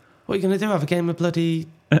patter. What are you going to do? Have a game of bloody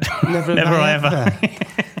Never I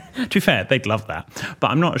Ever? To be fair, they'd love that.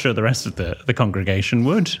 But I'm not sure the rest of the congregation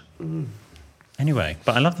would. Anyway,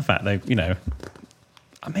 but I love the fact they,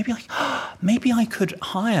 maybe I could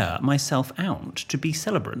hire myself out to be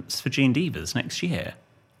celebrants for G and Divas next year.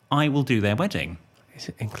 I will do their wedding. Is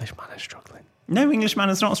it English man is struggling? No, English man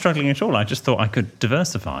is not struggling at all. I just thought I could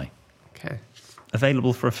diversify. Okay.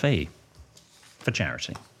 Available for a fee. For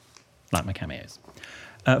charity. Like my cameos.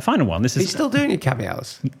 Final one. This is. Are you still doing your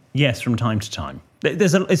cameos? Yes, from time to time.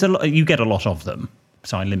 It's a lot. You get a lot of them,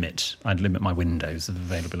 so I'd limit my windows of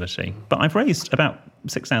availability. But I've raised about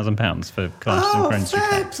 £6,000 for Clashes and Friends.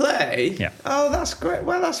 Fair play. Yeah. Oh, that's great.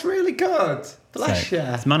 Well, that's really good. Bless you.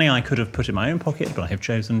 It's money I could have put in my own pocket, but I have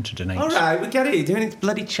chosen to donate. All right, we get it. You're doing it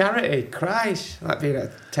bloody charity. Christ, like being at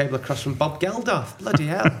a table across from Bob Geldof. Bloody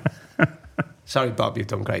hell. Sorry, Bob. You've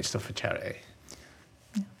done great stuff for charity.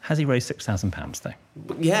 Has he raised £6,000 though?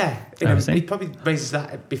 Yeah, he probably raises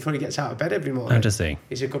that before he gets out of bed every morning. Oh, does he?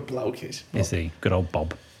 He's a good bloke. Is he? Good old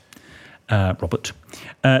Bob. Robert.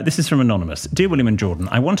 This is from Anonymous. Dear William and Jordan,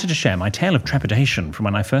 I wanted to share my tale of trepidation from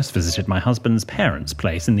when I first visited my husband's parents'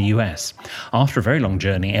 place in the US. After a very long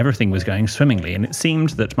journey, everything was going swimmingly, and it seemed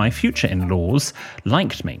that my future in-laws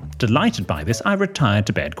liked me. Delighted by this, I retired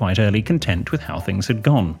to bed quite early, content with how things had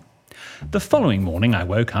gone. The following morning, I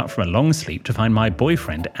woke up from a long sleep to find my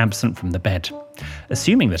boyfriend absent from the bed.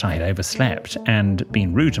 Assuming that I had overslept and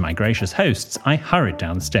been rude to my gracious hosts, I hurried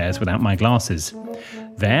downstairs without my glasses.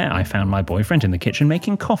 There, I found my boyfriend in the kitchen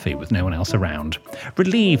making coffee with no one else around.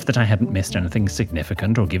 Relieved that I hadn't missed anything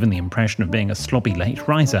significant or given the impression of being a slobby late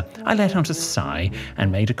riser, I let out a sigh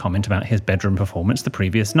and made a comment about his bedroom performance the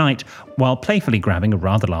previous night, while playfully grabbing a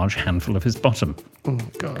rather large handful of his bottom. Oh,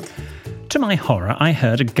 God. To my horror, I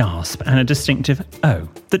heard a gasp and a distinctive "oh"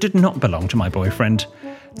 that did not belong to my boyfriend.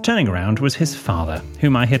 Turning around was his father,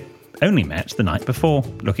 whom I had only met the night before,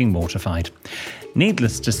 looking mortified.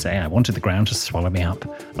 Needless to say, I wanted the ground to swallow me up.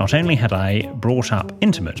 Not only had I brought up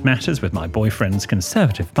intimate matters with my boyfriend's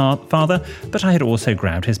conservative father, but I had also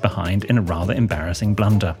grabbed his behind in a rather embarrassing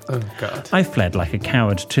blunder. Oh, God. I fled like a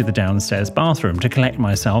coward to the downstairs bathroom to collect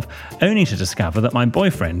myself, only to discover that my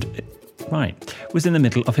boyfriend, was in the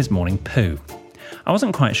middle of his morning poo. I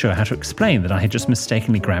wasn't quite sure how to explain that I had just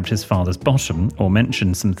mistakenly grabbed his father's bottom or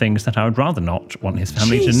mentioned some things that I would rather not want his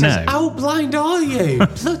family to know. How blind are you?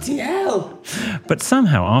 Bloody hell. But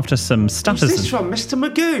somehow, after some stutters... Who's this from, Mr.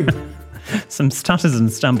 Magoo? Some stutters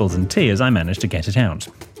and stumbles and tears, I managed to get it out.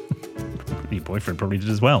 Your boyfriend probably did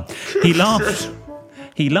as well. He laughed.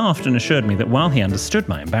 He laughed and assured me that while he understood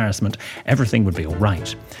my embarrassment, everything would be all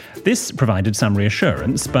right. This provided some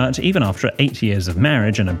reassurance, but even after 8 years of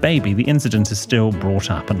marriage and a baby, the incident is still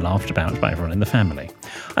brought up and laughed about by everyone in the family.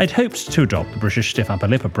 I'd hoped to adopt the British stiff upper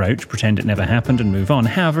lip approach, pretend it never happened and move on.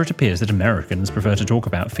 However, it appears that Americans prefer to talk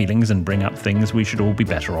about feelings and bring up things we should all be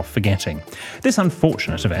better off forgetting. This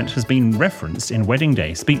unfortunate event has been referenced in wedding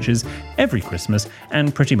day speeches every Christmas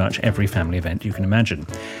and pretty much every family event you can imagine.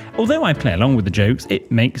 Although I play along with the jokes,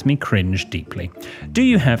 it makes me cringe deeply. Do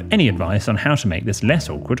you have any advice on how to make this less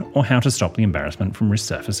awkward or how to stop the embarrassment from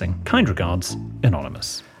resurfacing? Kind regards,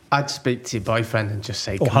 Anonymous. I'd speak to your boyfriend and just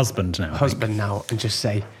say... Or husband now. Husband now, and just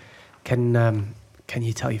say, can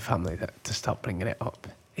you tell your family that to stop bringing it up?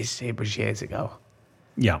 It was years ago.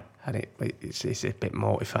 Yeah. And it's a bit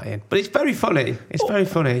mortifying. But it's very funny. It's very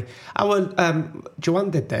funny. Joanne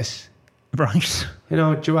did this. Right. You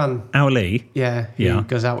know, Joanne. Our Lee. Yeah. Who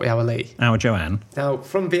goes out with our Lee. Our Joanne. Now,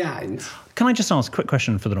 from behind... Can I just ask a quick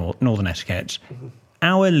question for the Northern etiquette? Mm-hmm.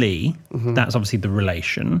 Our Lee, that's obviously the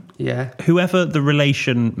relation. Yeah. Whoever the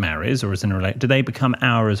relation marries or is in a relation, do they become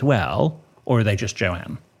our as well? Or are they just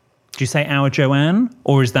Joanne? Do you say our Joanne?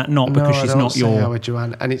 Or is that not because she's not your... No, I don't say our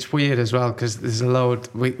Joanne. And it's weird as well because there's a load...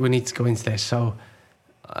 We need to go into this. So,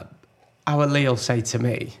 our Lee will say to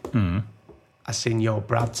me... I seen your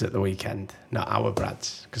Brads at the weekend, not our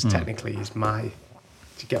Brads, because technically he's my... Do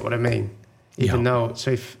you get what I mean? Even though... So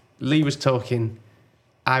if Lee was talking,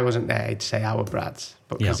 I wasn't there, he'd say our Brads.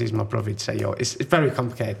 But because he's my brother, he'd say your... It's very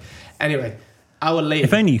complicated. Anyway, our Lee...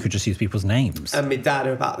 If only you could just use people's names. And my dad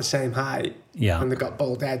are about the same height. Yeah. And they got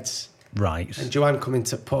bald heads. Right. And Joanne come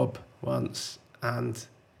into pub once, and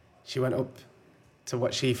she went up to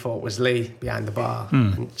what she thought was Lee behind the bar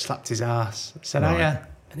and slapped his ass. Said, hiya.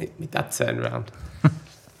 And my dad turned around.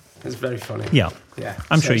 It's very funny. Yeah.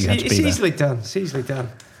 I'm sure you had to be there. It's easily done. It's easily done.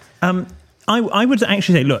 I would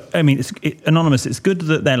actually say, look, I mean, Anonymous, it's good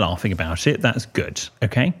that they're laughing about it. That's good,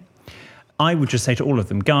 okay? I would just say to all of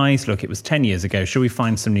them, guys, look, it was 10 years ago. Shall we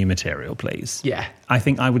find some new material, please? Yeah. I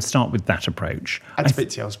think I would start with that approach. I'd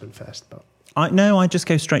speak to your husband first, but... I'd just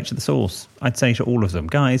go straight to the source. I'd say to all of them,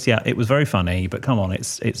 guys, yeah, it was very funny, but come on,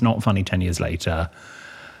 it's not funny 10 years later.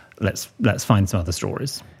 Let's find some other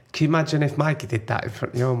stories. Can you imagine if Mikey did that in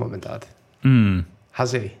front of your mum and dad?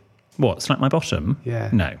 Has he? What, slap my bottom? Yeah.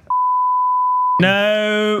 No.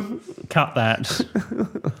 No! Cut that.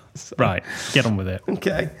 Right, get on with it.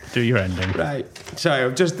 Okay. Do your ending. Right. Sorry,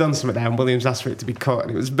 I've just done something there and Williams asked for it to be cut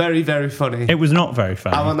and it was very, very funny. It was not very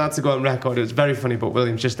funny. I want that to go on record. It was very funny, but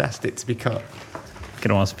Williams just asked it to be cut. I'm going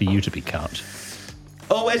to ask for you to be cut.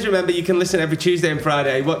 Always remember, you can listen every Tuesday and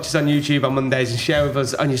Friday, watch us on YouTube on Mondays and share with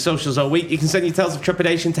us on your socials all week. You can send your tales of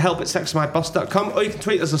trepidation to help@sexmyboss.com or you can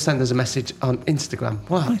tweet us or send us a message on Instagram.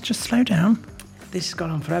 Wow. Just slow down. This has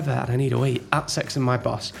gone on forever and I need a wee,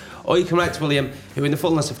 @sexandmyboss. Or you can write to William, who in the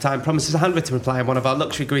fullness of time promises a handwritten reply on one of our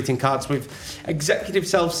luxury greeting cards with executive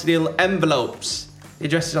self-seal envelopes. The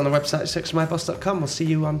address is on the website, sexandmyboss.com. We'll see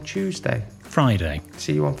you on Tuesday. Friday.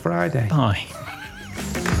 See you on Friday. Bye.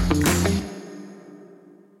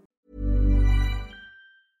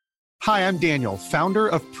 Hi, I'm Daniel, founder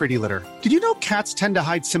of Pretty Litter. Did you know cats tend to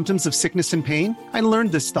hide symptoms of sickness and pain? I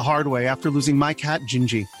learned this the hard way after losing my cat,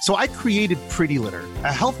 Gingy. So I created Pretty Litter,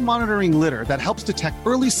 a health monitoring litter that helps detect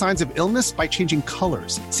early signs of illness by changing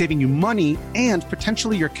colors, saving you money and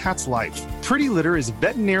potentially your cat's life. Pretty Litter is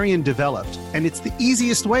veterinarian developed, and it's the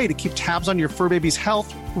easiest way to keep tabs on your fur baby's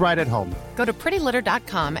health right at home. Go to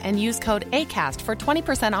prettylitter.com and use code ACAST for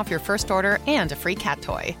 20% off your first order and a free cat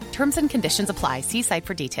toy. Terms and conditions apply. See site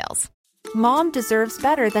for details. Mom deserves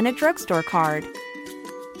better than a drugstore card.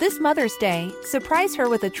 This Mother's Day, surprise her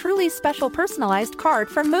with a truly special personalized card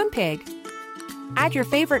from Moonpig. Add your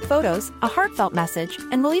favorite photos, a heartfelt message,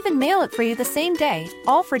 and we'll even mail it for you the same day,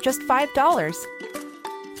 all for just $5.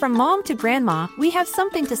 From mom to grandma, we have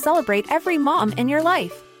something to celebrate every mom in your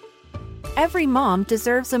life. Every mom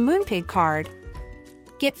deserves a Moonpig card.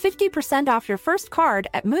 Get 50% off your first card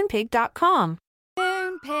at moonpig.com.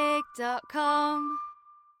 Moonpig. Moonpig.com.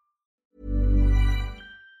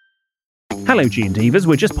 Hello, G and Divas.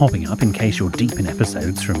 We're just popping up in case you're deep in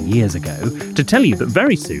episodes from years ago to tell you that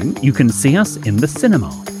very soon you can see us in the cinema.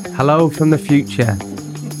 Hello from the future.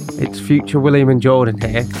 It's future William and Jordan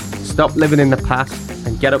here. Stop living in the past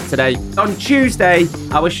and get up to date. On Tuesday,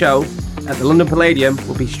 our show at the London Palladium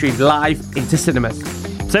will be streamed live into cinemas.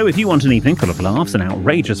 So if you want an evening full of laughs and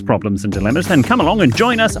outrageous problems and dilemmas, then come along and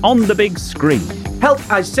join us on the big screen. Help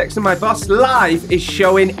I Sex and My Boss Live is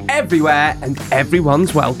showing everywhere and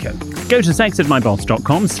everyone's welcome. Go to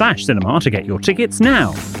sexedmyboss.com/cinema to get your tickets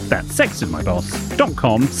now. That's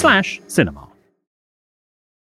sexedmyboss.com/cinema.